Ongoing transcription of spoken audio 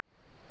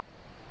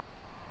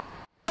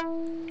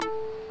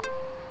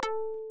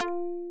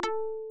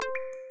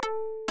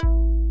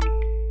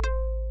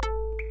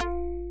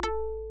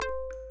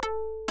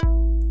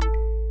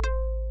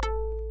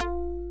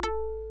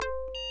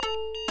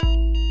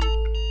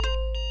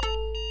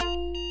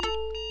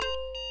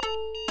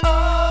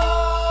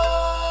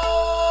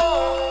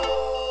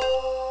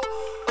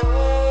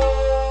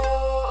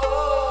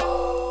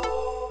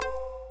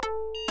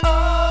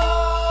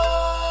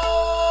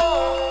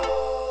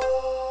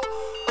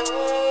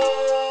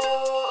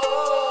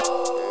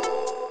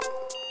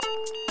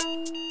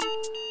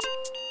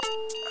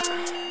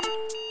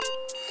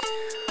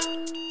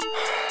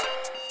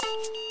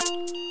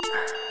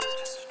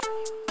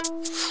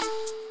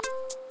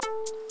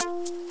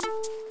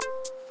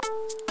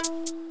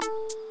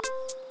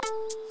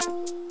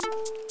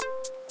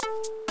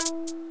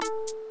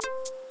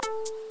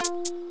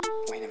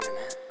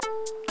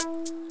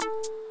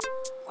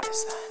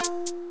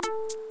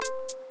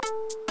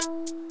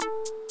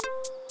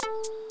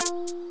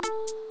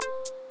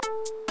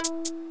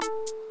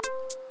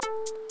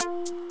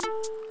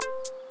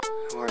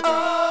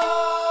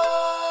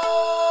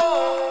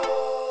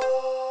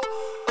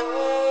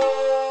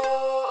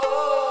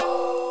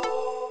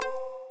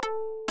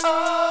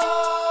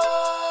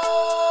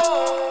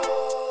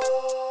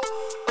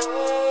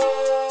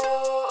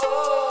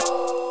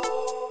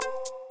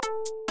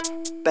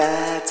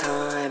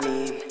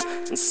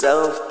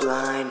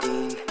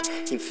self-blinding,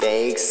 he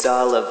fakes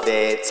all of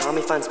it.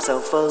 Tommy finds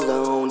himself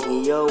alone,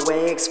 he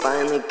awakes,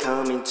 finally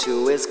coming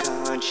to his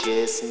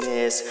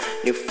consciousness.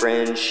 New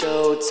friends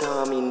show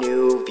Tommy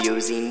new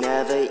views he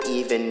never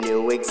even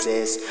knew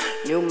exist.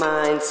 New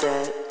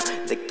mindset,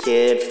 the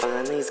kid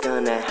finally's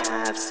gonna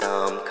have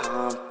some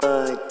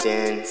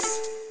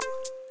confidence.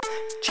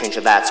 Change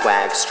of that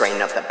swag,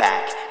 straighten up the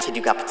back. Kid,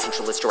 you got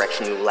potential, this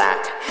direction you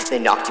lack. They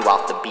knocked you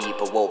off the beat,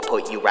 but we'll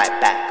put you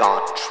right back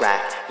on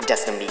track. You're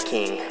destined to be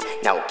king,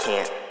 now it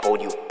can't hold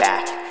you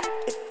back.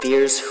 It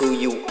fears who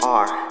you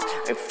are,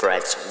 it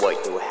frets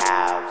what you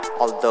have.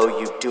 Although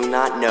you do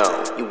not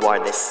know, you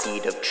are the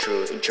seed of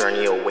truth. Your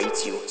journey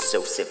awaits you,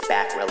 so sit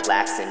back,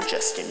 relax, and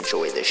just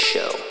enjoy the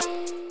show.